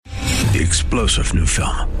The explosive new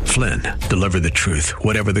film, Flynn, deliver the truth,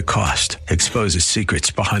 whatever the cost, exposes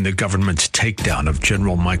secrets behind the government's takedown of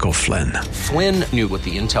General Michael Flynn. Flynn knew what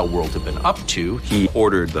the intel world had been up to. He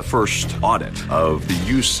ordered the first audit of the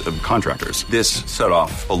use of contractors. This set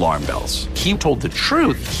off alarm bells. He told the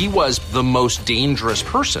truth. He was the most dangerous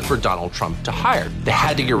person for Donald Trump to hire. They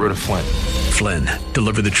had to get rid of Flynn. Flynn,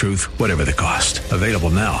 deliver the truth, whatever the cost. Available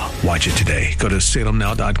now. Watch it today. Go to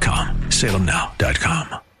salemnow.com.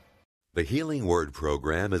 salemnow.com. The Healing Word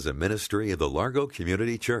program is a ministry of the Largo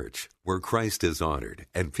Community Church, where Christ is honored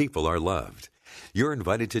and people are loved. You're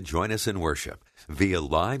invited to join us in worship via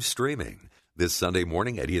live streaming this Sunday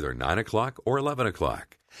morning at either 9 o'clock or 11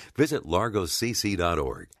 o'clock. Visit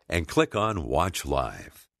largocc.org and click on Watch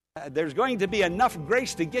Live. There's going to be enough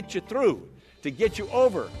grace to get you through, to get you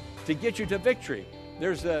over, to get you to victory.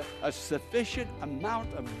 There's a sufficient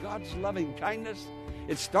amount of God's loving kindness.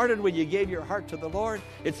 It started when you gave your heart to the Lord.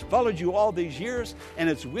 It's followed you all these years, and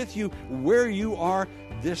it's with you where you are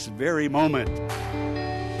this very moment.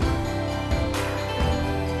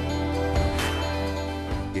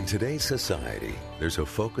 In today's society, there's a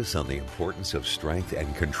focus on the importance of strength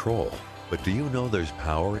and control. But do you know there's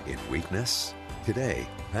power in weakness? Today,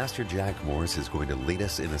 Pastor Jack Morris is going to lead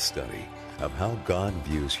us in a study of how God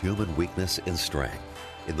views human weakness and strength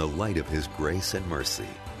in the light of His grace and mercy.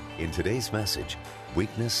 In today's message,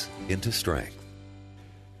 Weakness into Strength.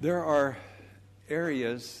 There are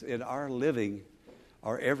areas in our living,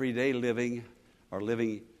 our everyday living, our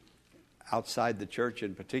living outside the church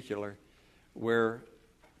in particular, where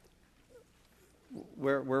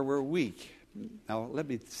we're weak. Now, let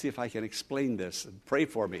me see if I can explain this, and pray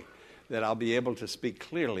for me that I'll be able to speak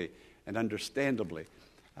clearly and understandably.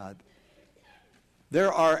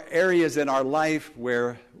 There are areas in our life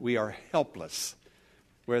where we are helpless,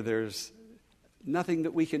 where there's nothing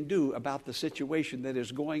that we can do about the situation that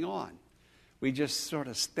is going on. We just sort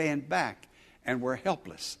of stand back and we're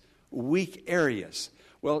helpless. Weak areas.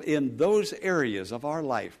 Well, in those areas of our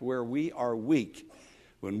life where we are weak,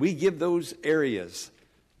 when we give those areas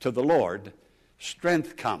to the Lord,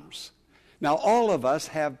 strength comes. Now, all of us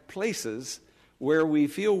have places where we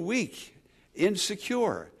feel weak,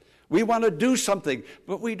 insecure. We want to do something,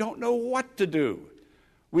 but we don't know what to do.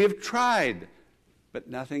 We have tried, but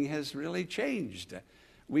nothing has really changed.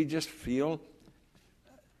 We just feel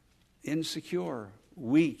insecure,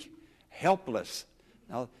 weak, helpless.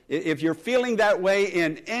 Now, if you're feeling that way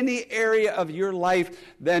in any area of your life,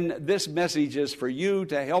 then this message is for you,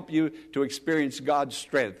 to help you to experience God's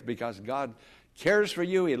strength, because God cares for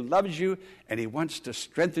you, He loves you, and He wants to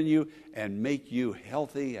strengthen you and make you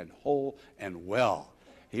healthy and whole and well.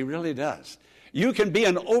 He really does. You can be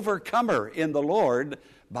an overcomer in the Lord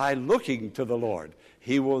by looking to the Lord.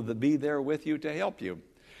 He will be there with you to help you.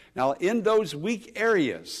 Now, in those weak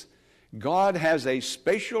areas, God has a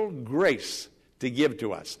special grace to give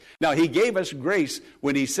to us. Now, He gave us grace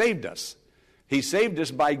when He saved us. He saved us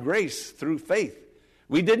by grace through faith.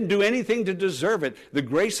 We didn't do anything to deserve it. The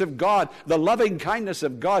grace of God, the loving kindness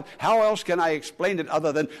of God, how else can I explain it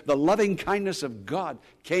other than the loving kindness of God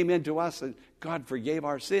came into us and God forgave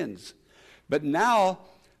our sins. But now,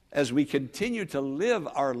 as we continue to live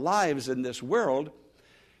our lives in this world,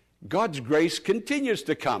 God's grace continues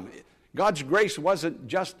to come. God's grace wasn't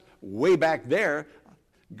just way back there.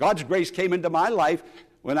 God's grace came into my life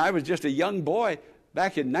when I was just a young boy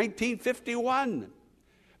back in 1951.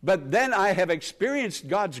 But then I have experienced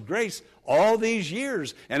God's grace all these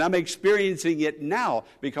years, and I'm experiencing it now,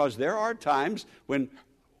 because there are times when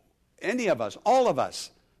any of us, all of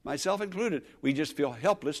us, myself included, we just feel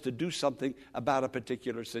helpless to do something about a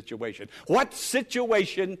particular situation. What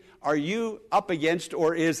situation are you up against,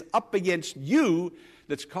 or is up against you,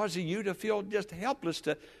 that's causing you to feel just helpless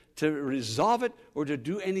to resolve it or to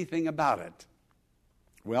do anything about it?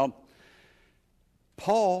 Well,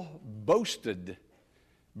 Paul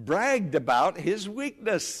bragged about his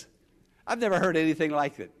weakness. I've never heard anything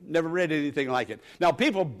like it, never read anything like it. Now,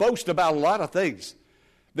 people boast about a lot of things.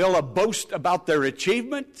 They'll boast about their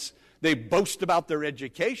achievements. They boast about their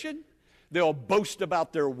education. They'll boast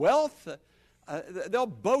about their wealth. They'll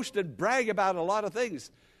boast and brag about a lot of things.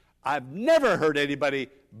 I've never heard anybody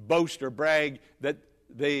boast or brag that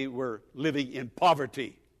they were living in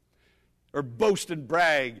poverty, or boast and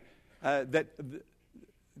brag that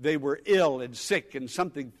they were ill and sick and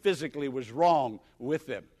something physically was wrong with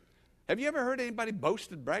them. Have you ever heard anybody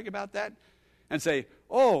boast and brag about that and say,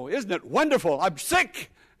 "Oh, isn't it wonderful? I'm sick.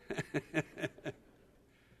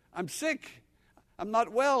 I'm sick. I'm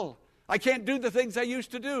not well. I can't do the things I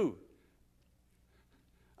used to do.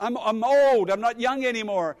 I'm old. I'm not young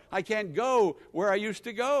anymore. I can't go where I used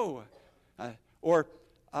to go." Or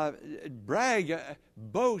brag,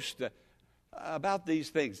 boast about these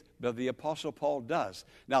things. But the Apostle Paul does.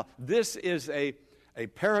 Now, this is a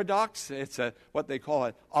paradox. It's what they call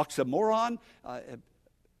an oxymoron.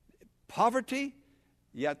 Poverty,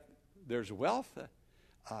 yet there's wealth.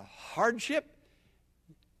 Hardship,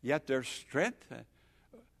 yet there's strength.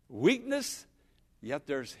 Weakness, yet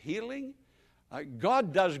there's healing.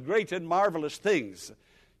 God does great and marvelous things.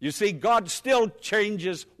 You see, God still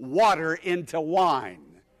changes water into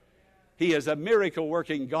wine. He is a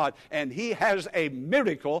miracle-working God, and He has a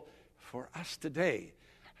miracle for us today.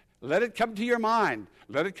 Let it come to your mind.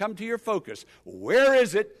 Let it come to your focus. Where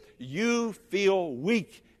is it you feel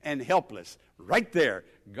weak and helpless? Right there,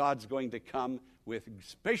 God's going to come with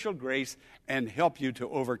special grace and help you to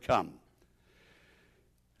overcome.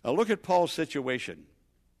 Now look at Paul's situation.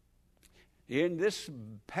 In this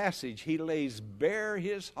passage, he lays bare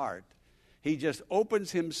his heart. He just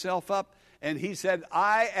opens himself up, and he said,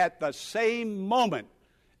 I, at the same moment,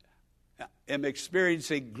 am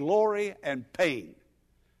experiencing glory and pain.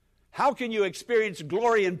 How can you experience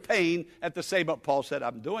glory and pain at the same moment? Paul said,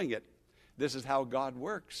 I'm doing it. This is how God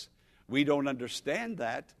works. We don't understand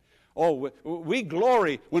that. Oh, we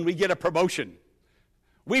glory when we get a promotion.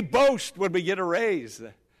 We boast when we get a raise.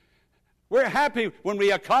 We're happy when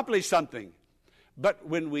we accomplish something. But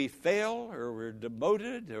when we fail or we're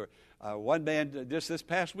demoted, or one man just this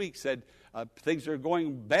past week said things are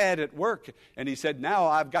going bad at work, and he said, now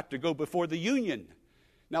I've got to go before the union.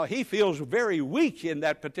 Now he feels very weak in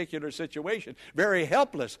that particular situation, very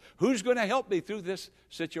helpless. Who's going to help me through this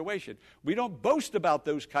situation? We don't boast about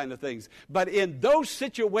those kind of things, but in those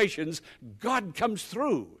situations, God comes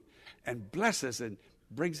through and blesses and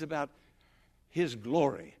brings about His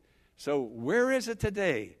glory. So where is it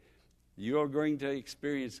today? You're going to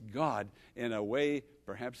experience God in a way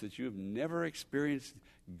perhaps that you've never experienced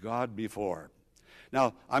God before.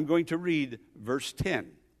 Now, I'm going to read verse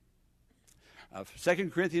 10 of 2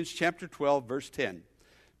 Corinthians chapter 12, verse 10.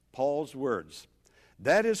 Paul's words.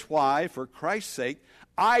 That is why, for Christ's sake,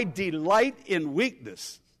 I delight in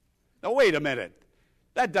weakness. Now, wait a minute.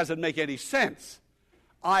 That doesn't make any sense.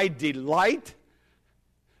 I delight.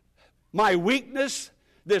 My weakness,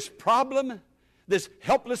 this problem, this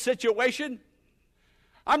helpless situation,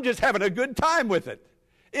 I'm just having a good time with it.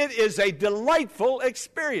 It is a delightful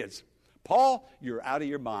experience. Paul, you're out of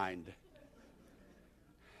your mind.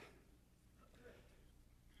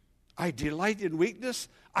 I delight in weakness.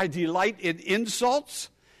 I delight in insults,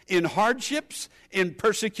 in hardships, in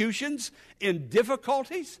persecutions, in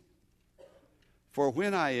difficulties. For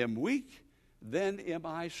when I am weak, then am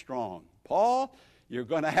I strong. Paul, you're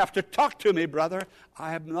going to have to talk to me, brother.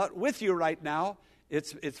 I am not with you right now.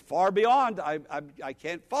 It's far beyond. I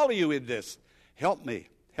can't follow you in this. Help me,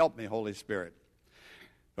 Holy Spirit.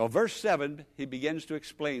 Well, verse 7, he begins to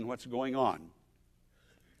explain what's going on.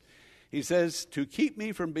 He says, to keep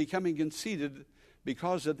me from becoming conceited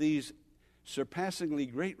because of these surpassingly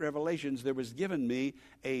great revelations, there was given me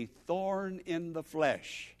a thorn in the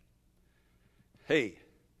flesh. Hey,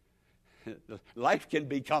 life can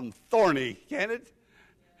become thorny, can it?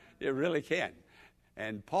 It really can.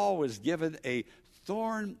 And Paul was given a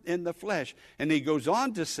thorn in the flesh. And he goes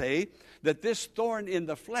on to say that this thorn in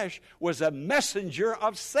the flesh was a messenger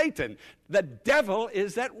of Satan. The devil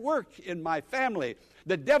is at work in my family.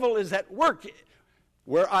 The devil is at work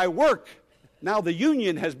where I work. Now the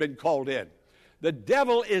union has been called in. The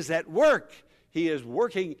devil is at work. He is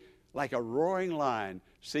working like a roaring lion,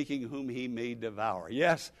 seeking whom he may devour.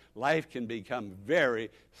 Yes, life can become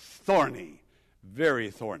very thorny,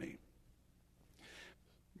 very thorny.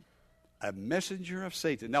 A messenger of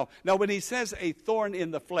Satan. Now when he says a thorn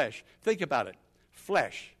in the flesh, think about it.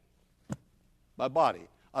 Flesh, my body,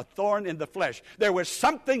 a thorn in the flesh. There was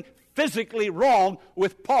something physically wrong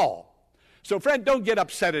with Paul. So friend, don't get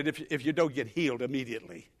upset if you don't get healed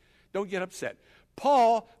immediately. Don't get upset.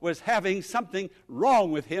 Paul was having something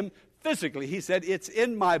wrong with him physically. He said, it's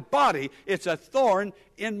in my body. It's a thorn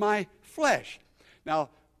in my flesh. Now,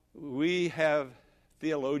 we have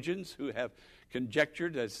theologians who have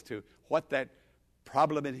conjectured as to what that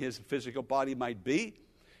problem in his physical body might be.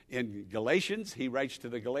 In Galatians, he writes to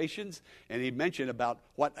the Galatians, and he mentioned about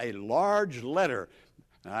what a large letter.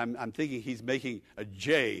 I'm thinking he's making a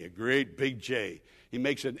J, a great big J. He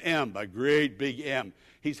makes an M, a great big M.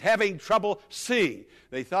 He's having trouble seeing.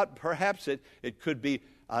 They thought perhaps it could be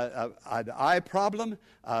an eye problem,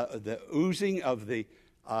 the oozing of the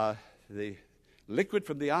liquid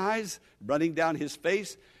from the eyes running down his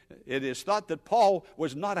face. It is thought that Paul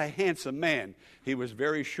was not a handsome man. He was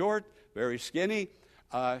very short, very skinny.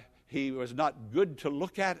 he was not good to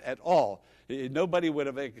look at all. Nobody would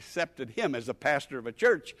have accepted him as a pastor of a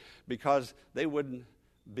church because they wouldn't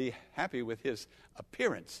be happy with his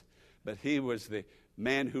appearance. But he was the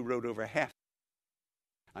man who wrote over half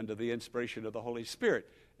under the inspiration of the Holy Spirit.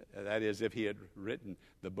 That is, if he had written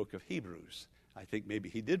the book of Hebrews. I think maybe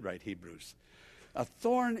he did write Hebrews. A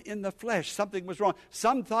thorn in the flesh. Something was wrong.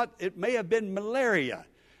 Some thought it may have been malaria.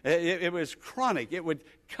 It was chronic. It would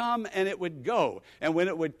come and it would go. And when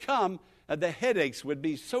it would come, the headaches would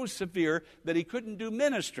be so severe that he couldn't do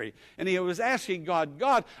ministry. And he was asking God,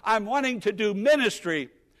 God, I'm wanting to do ministry,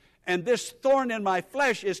 and this thorn in my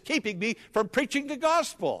flesh is keeping me from preaching the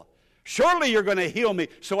gospel. Surely you're going to heal me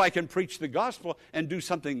so I can preach the gospel and do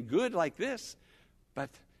something good like this. But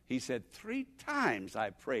he said, 3 times I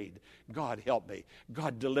prayed, God help me,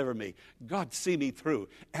 God deliver me, God see me through.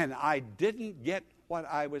 And I didn't get what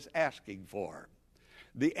I was asking for.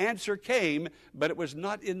 The answer came, but it was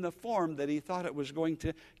not in the form that he thought it was going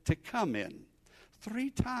to come in. 3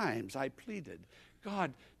 times I pleaded,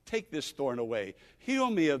 God, take this thorn away. Heal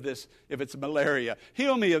me of this, if it's malaria.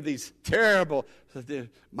 Heal me of these terrible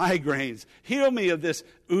migraines. Heal me of this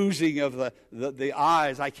oozing of the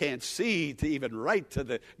eyes. I can't see to even write to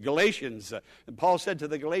the Galatians. And Paul said to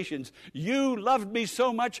the Galatians, you loved me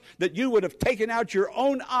so much that you would have taken out your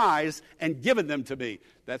own eyes and given them to me.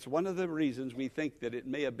 That's one of the reasons we think that it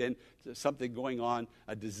may have been something going on,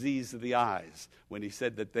 a disease of the eyes, when he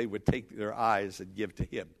said that they would take their eyes and give to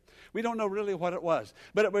him. We don't know really what it was,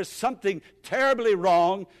 but it was something terribly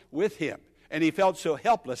wrong with him. And he felt so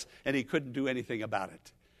helpless, and he couldn't do anything about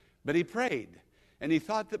it. But he prayed, and he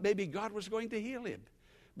thought that maybe God was going to heal him.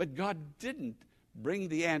 But God didn't bring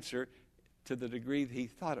the answer to the degree that he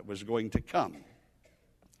thought it was going to come.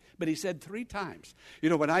 But he said 3 times. You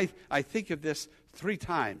know, when I think of this 3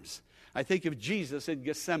 times, I think of Jesus in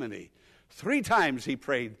Gethsemane. 3 times he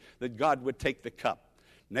prayed that God would take the cup.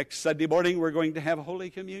 Next Sunday morning, we're going to have Holy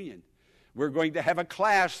Communion. We're going to have a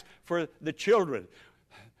class for the children.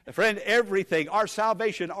 Friend, everything, our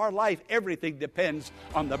salvation, our life, everything depends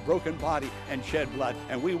on the broken body and shed blood.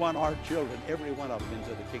 And we want our children, every one of them,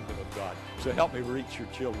 into the kingdom of God. So help me reach your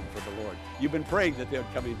children for the Lord. You've been praying that they'll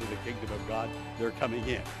come into the kingdom of God. They're coming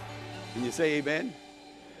in. Can you say amen?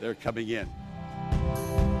 They're coming in.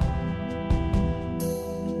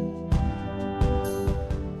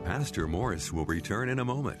 Pastor Morris will return in a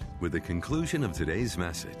moment with the conclusion of today's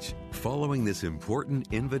message, following this important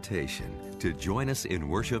invitation to join us in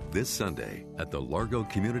worship this Sunday at the Largo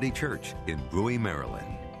Community Church in Bowie,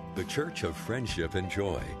 Maryland. The Church of Friendship and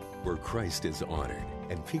Joy, where Christ is honored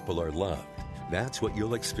and people are loved. That's what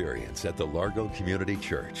you'll experience at the Largo Community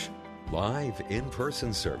Church. Live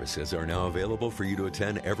in-person services are now available for you to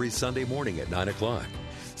attend every Sunday morning at 9 o'clock.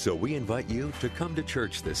 So we invite you to come to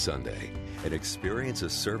church this Sunday and experience a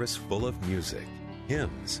service full of music,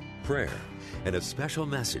 hymns, prayer, and a special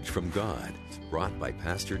message from God brought by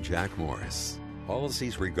Pastor Jack Morris.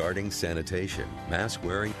 Policies regarding sanitation, mask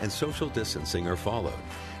wearing, and social distancing are followed,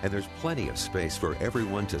 and there's plenty of space for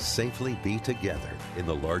everyone to safely be together in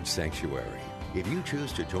the large sanctuary. If you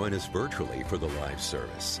choose to join us virtually for the live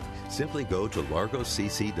service, simply go to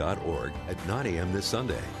largocc.org at 9 a.m. this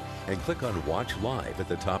Sunday and click on Watch Live at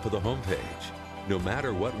the top of the homepage. No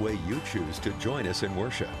matter what way you choose to join us in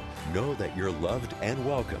worship, know that you're loved and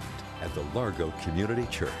welcomed at the Largo Community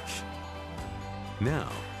Church. Now,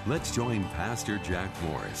 let's join Pastor Jack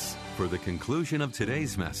Morris for the conclusion of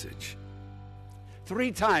today's message.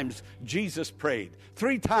 3 times Jesus prayed.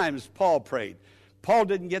 3 times Paul prayed. Paul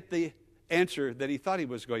didn't get the answer that he thought he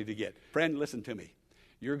was going to get. Friend, listen to me.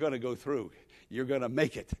 You're going to go through. You're going to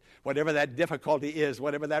make it. Whatever that difficulty is,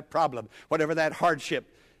 whatever that problem, whatever that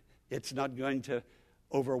hardship, it's not going to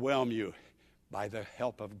overwhelm you. By the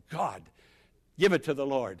help of God, give it to the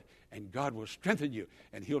Lord, and God will strengthen you,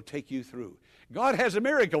 and He'll take you through. God has a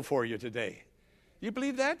miracle for you today. You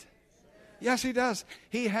believe that? Yes, He does.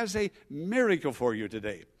 He has a miracle for you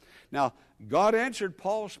today. Now, God answered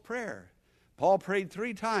Paul's prayer. Paul prayed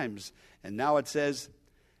 3 times, and now it says,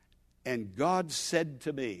 and God said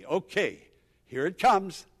to me, okay, here it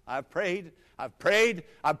comes. I've prayed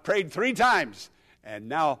 3 times. And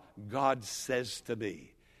now God says to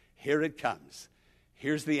me, here it comes.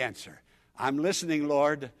 Here's the answer. I'm listening,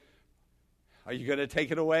 Lord. Are you going to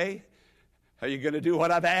take it away? Are you going to do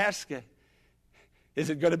what I've asked?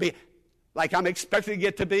 Is it going to be like I'm expecting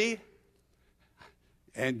it to be?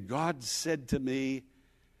 And God said to me,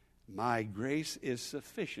 my grace is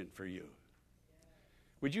sufficient for you.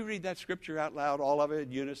 Would you read that scripture out loud, all of it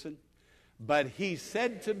in unison? But He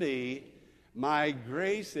said to me, my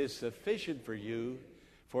grace is sufficient for you,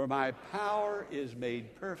 for my power is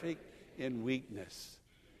made perfect in weakness.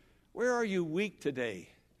 Where are you weak today?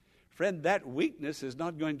 Friend, that weakness is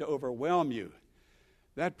not going to overwhelm you.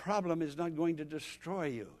 That problem is not going to destroy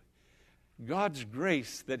you. God's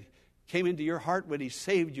grace that came into your heart when He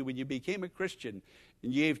saved you, when you became a Christian,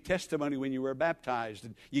 and you gave testimony when you were baptized,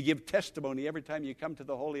 and you give testimony every time you come to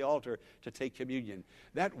the holy altar to take communion.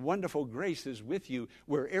 That wonderful grace is with you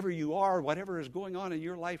wherever you are, whatever is going on in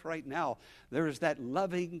your life right now. There is that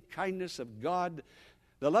loving kindness of God.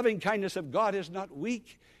 The loving kindness of God is not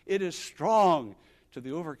weak, it is strong to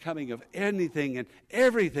the overcoming of anything and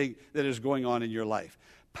everything that is going on in your life.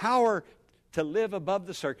 Power to live above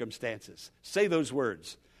the circumstances. Say those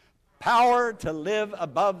words. Power to live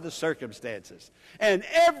above the circumstances. And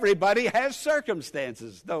everybody has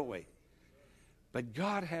circumstances, don't we? But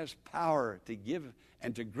God has power to give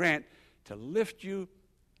and to grant, to lift you,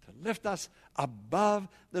 to lift us above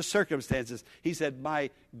the circumstances. He said, my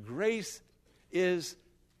grace is,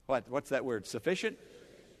 what's that word, sufficient?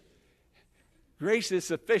 Grace is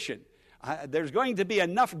sufficient. There's going to be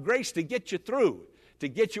enough grace to get you through, to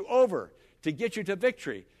get you over, to get you to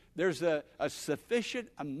victory. There's a sufficient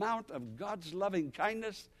amount of God's loving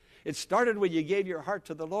kindness. It started when you gave your heart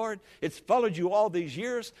to the Lord. It's followed you all these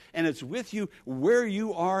years, and it's with you where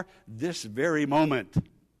you are this very moment.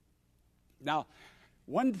 Now,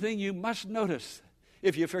 one thing you must notice,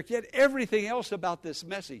 if you forget everything else about this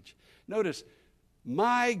message, notice,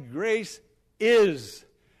 my grace is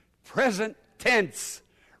present tense,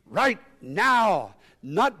 right now,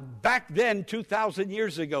 not back then 2,000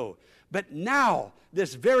 years ago, but now,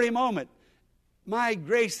 this very moment, my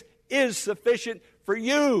grace is sufficient for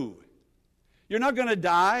you. You're not going to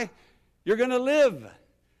die. You're going to live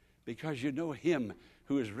because you know Him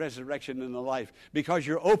who is resurrection and the life, because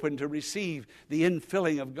you're open to receive the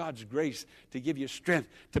infilling of God's grace to give you strength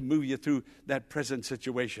to move you through that present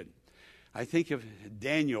situation. I think of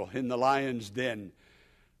Daniel in the lion's den.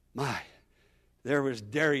 There was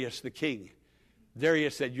Darius the king.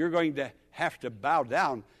 Darius said, you're going to have to bow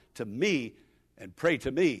down to me and pray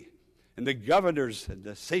to me. And the governors and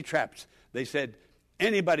the satraps, they said,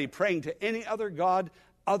 anybody praying to any other god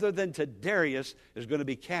other than to Darius is going to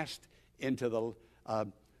be cast into the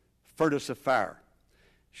furnace of fire.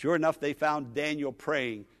 Sure enough, they found Daniel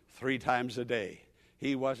praying 3 times a day.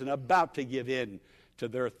 He wasn't about to give in to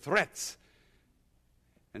their threats.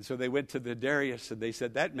 And so they went to the Darius and they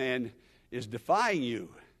said, that man is defying you.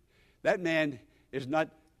 That man is not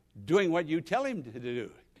doing what you tell him to do.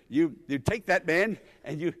 You take that man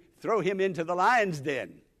and you throw him into the lion's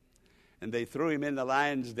den. And they threw him in the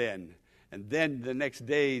lion's den. And then the next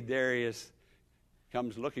day, Darius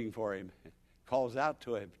comes looking for him, calls out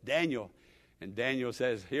to him, Daniel. And Daniel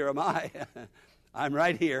says, here am I. I'm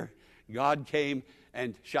right here. God came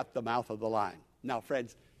and shut the mouth of the lion. Now,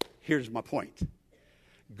 friends, here's my point.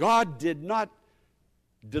 God did not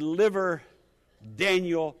deliver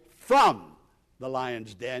Daniel from the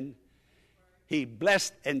lion's den. He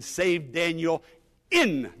blessed and saved Daniel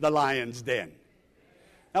in the lion's den.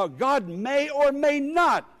 Now, God may or may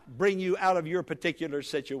not bring you out of your particular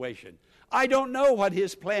situation. I don't know what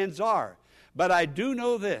His plans are, but I do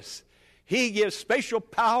know this. He gives special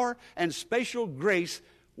power and special grace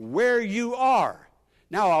where you are.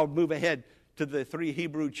 Now, I'll move ahead to the 3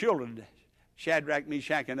 Hebrew children, Shadrach,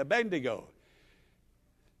 Meshach, and Abednego.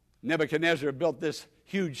 Nebuchadnezzar built this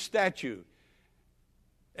huge statue.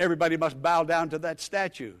 Everybody must bow down to that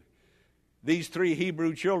statue. These 3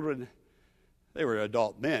 Hebrew children, they were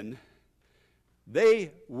adult men.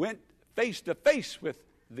 They went face to face with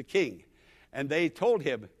the king. And they told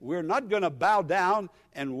him, we're not going to bow down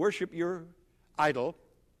and worship your idol.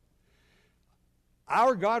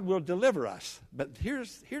 Our God will deliver us. But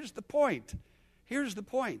here's the point. Here's the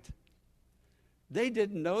point. They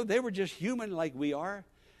didn't know. They were just human like we are.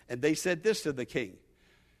 And they said this to the king.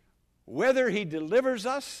 Whether He delivers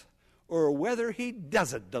us or whether He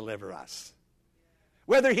doesn't deliver us.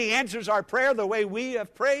 Whether He answers our prayer the way we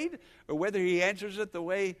have prayed or whether He answers it the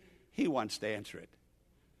way He wants to answer it.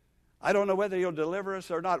 I don't know whether He'll deliver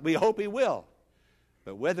us or not. We hope He will.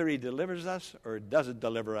 But whether He delivers us or doesn't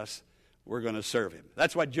deliver us, we're going to serve Him.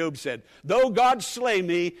 That's what Job said. Though God slay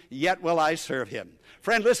me, yet will I serve Him.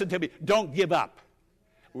 Friend, listen to me. Don't give up.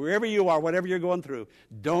 Wherever you are, whatever you're going through,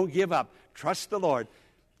 don't give up. Trust the Lord.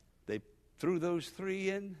 They threw those 3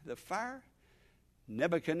 in the fire.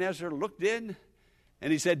 Nebuchadnezzar looked in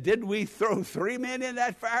and he said, did we throw 3 men in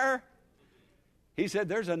that fire? He said,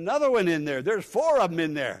 there's another one in there. There's 4 of them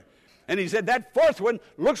in there. And he said, that 4th one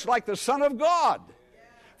looks like the Son of God.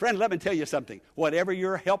 Friend, let me tell you something. Whatever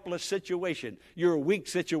your helpless situation, your weak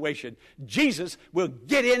situation, Jesus will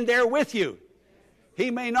get in there with you. He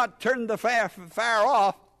may not turn the fire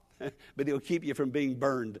off, but he'll keep you from being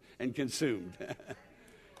burned and consumed.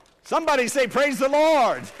 Somebody say, praise the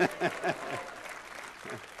Lord.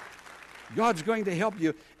 God's going to help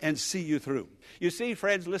you and see you through. You see,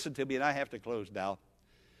 friends, listen to me, and I have to close now.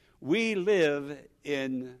 We live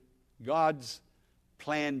in God's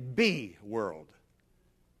plan B world,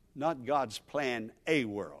 not God's plan A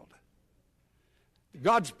world.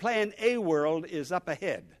 God's plan A world is up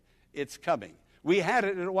ahead. It's coming. We had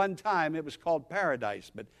it at one time. It was called paradise,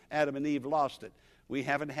 but Adam and Eve lost it. We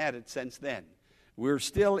haven't had it since then. We're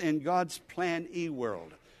still in God's plan E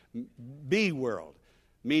world, B world,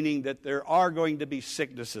 meaning that there are going to be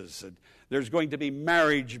sicknesses, and there's going to be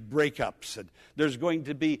marriage breakups, and there's going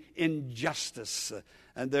to be injustice,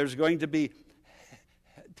 and there's going to be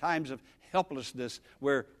times of helplessness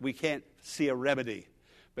where we can't see a remedy.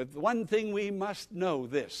 But the one thing we must know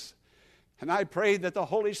this, and I pray that the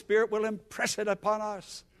Holy Spirit will impress it upon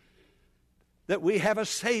us, that we have a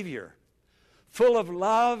Savior full of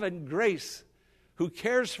love and grace who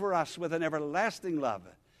cares for us with an everlasting love.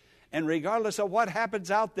 And regardless of what happens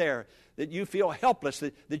out there, that you feel helpless,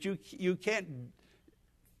 that you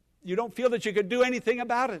don't feel that you can do anything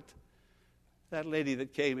about it. That lady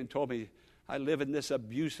that came and told me, I live in this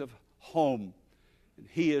abusive home, and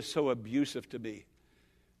he is so abusive to me.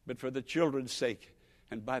 But for the children's sake,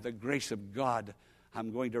 and by the grace of God,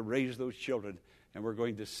 I'm going to raise those children, and we're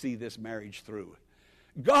going to see this marriage through.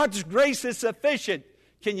 God's grace is sufficient.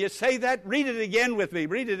 Can you say that? Read it again with me.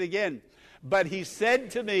 Read it again. But he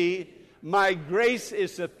said to me, my grace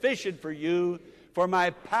is sufficient for you, for my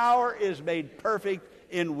power is made perfect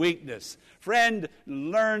in weakness. Friend,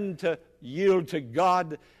 learn to yield to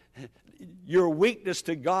God, your weakness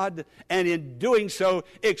to God, and in doing so,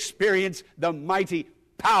 experience the mighty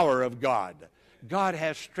power of God. God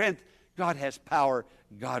has strength. God has power.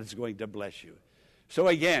 God is going to bless you. So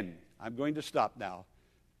again, I'm going to stop now.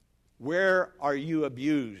 Where are you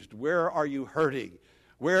abused? Where are you hurting?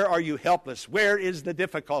 Where are you helpless? Where is the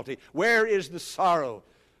difficulty? Where is the sorrow?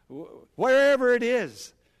 Wherever it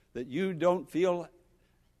is that you don't feel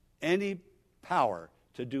any power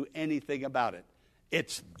to do anything about it,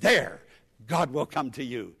 it's there. God will come to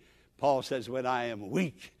you. Paul says, when I am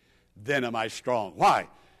weak, then am I strong. Why?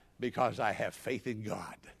 Because I have faith in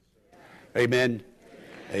God. Amen.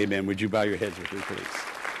 Amen. Would you bow your heads with me, please?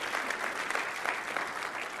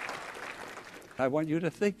 I want you to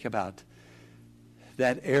think about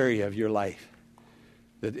that area of your life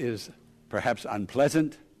that is perhaps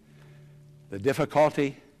unpleasant, the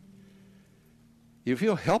difficulty. You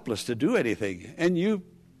feel helpless to do anything, and you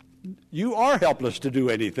are helpless to do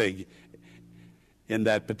anything in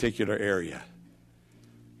that particular area.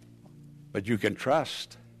 But you can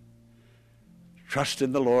trust. Trust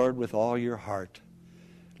in the Lord with all your heart.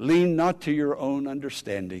 Lean not to your own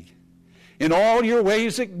understanding. In all your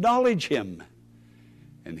ways acknowledge him,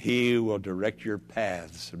 and he will direct your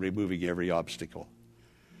paths, removing every obstacle.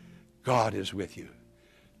 God is with you.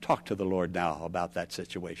 Talk to the Lord now about that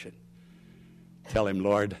situation. Tell him,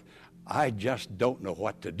 Lord, I just don't know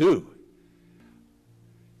what to do.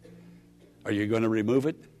 Are you going to remove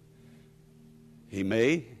it? He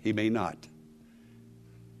may not.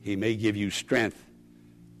 He may give you strength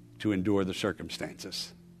to endure the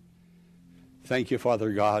circumstances. Thank you,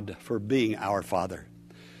 Father God, for being our Father.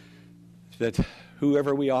 That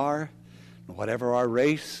whoever we are, whatever our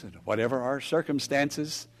race, and whatever our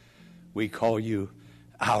circumstances, we call you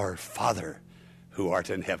our Father who art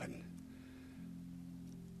in heaven.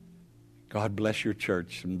 God bless your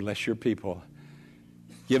church and bless your people.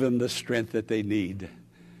 Give them the strength that they need.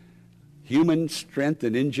 Human strength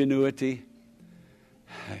and ingenuity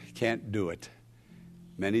can't do it.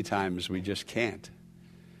 Many times we just can't.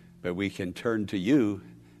 But we can turn to you.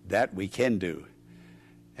 That we can do.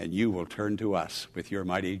 And you will turn to us with your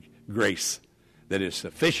mighty grace that is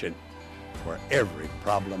sufficient for every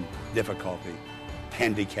problem, difficulty,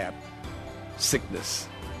 handicap, sickness.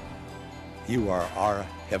 You are our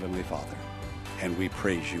Heavenly Father, and we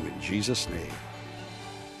praise you in Jesus' name.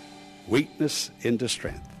 Weakness into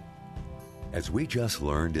strength. As we just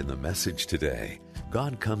learned in the message today,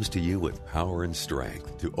 God comes to you with power and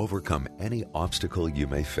strength to overcome any obstacle you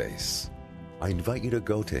may face. I invite you to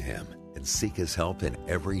go to him and seek his help in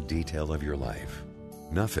every detail of your life.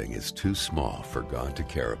 Nothing is too small for God to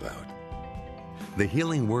care about. The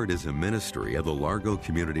Healing Word is a ministry of the Largo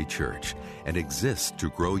Community Church and exists to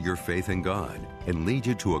grow your faith in God and lead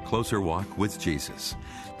you to a closer walk with Jesus.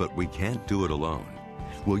 But we can't do it alone.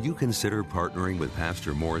 Will you consider partnering with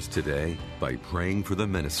Pastor Morris today by praying for the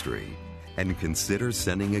ministry? And consider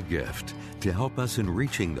sending a gift to help us in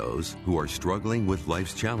reaching those who are struggling with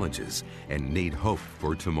life's challenges and need hope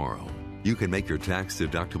for tomorrow. You can make your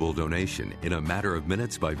tax-deductible donation in a matter of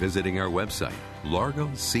minutes by visiting our website,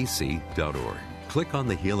 largocc.org. Click on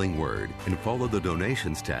the Healing Word and follow the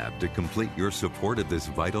Donations tab to complete your support of this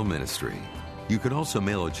vital ministry. You can also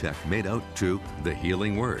mail a check made out to The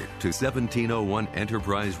Healing Word to 1701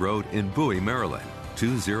 Enterprise Road in Bowie, Maryland,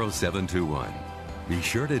 20721. Be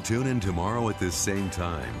sure to tune in tomorrow at this same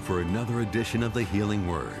time for another edition of The Healing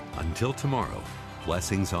Word. Until tomorrow,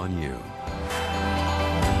 blessings on you.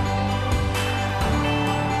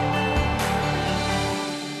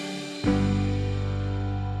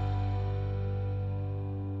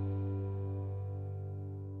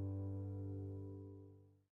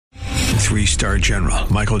 Three-star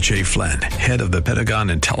General Michael J. Flynn, head of the Pentagon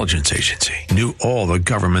Intelligence Agency, knew all the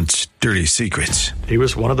government's dirty secrets. He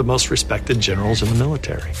was one of the most respected generals in the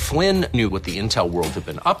military. Flynn knew what the intel world had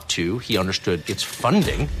been up to. He understood its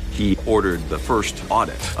funding. He ordered the first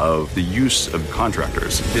audit of the use of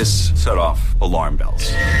contractors. This set off alarm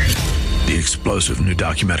bells. The explosive new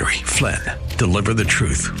documentary, Flynn, Deliver the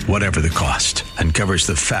Truth, Whatever the Cost, uncovers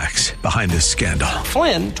the facts behind this scandal.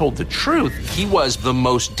 Flynn told the truth. He was the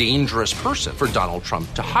most dangerous person for Donald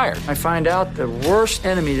Trump to hire. I find out the worst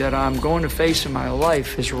enemy that I'm going to face in my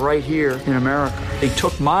life is right here in America. They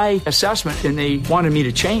took my assessment and they wanted me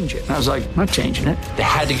to change it. And I was like, I'm not changing it. They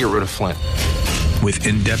had to get rid of Flynn. With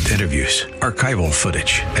in-depth interviews, archival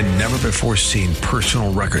footage, and never-before-seen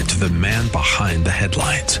personal records of the man behind the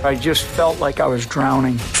headlines. I just felt like I was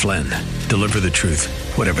drowning. Flynn, Deliver the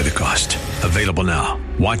Truth, Whatever the Cost. Available now.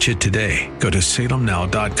 Watch it today. Go to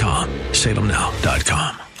salemnow.com.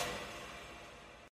 salemnow.com.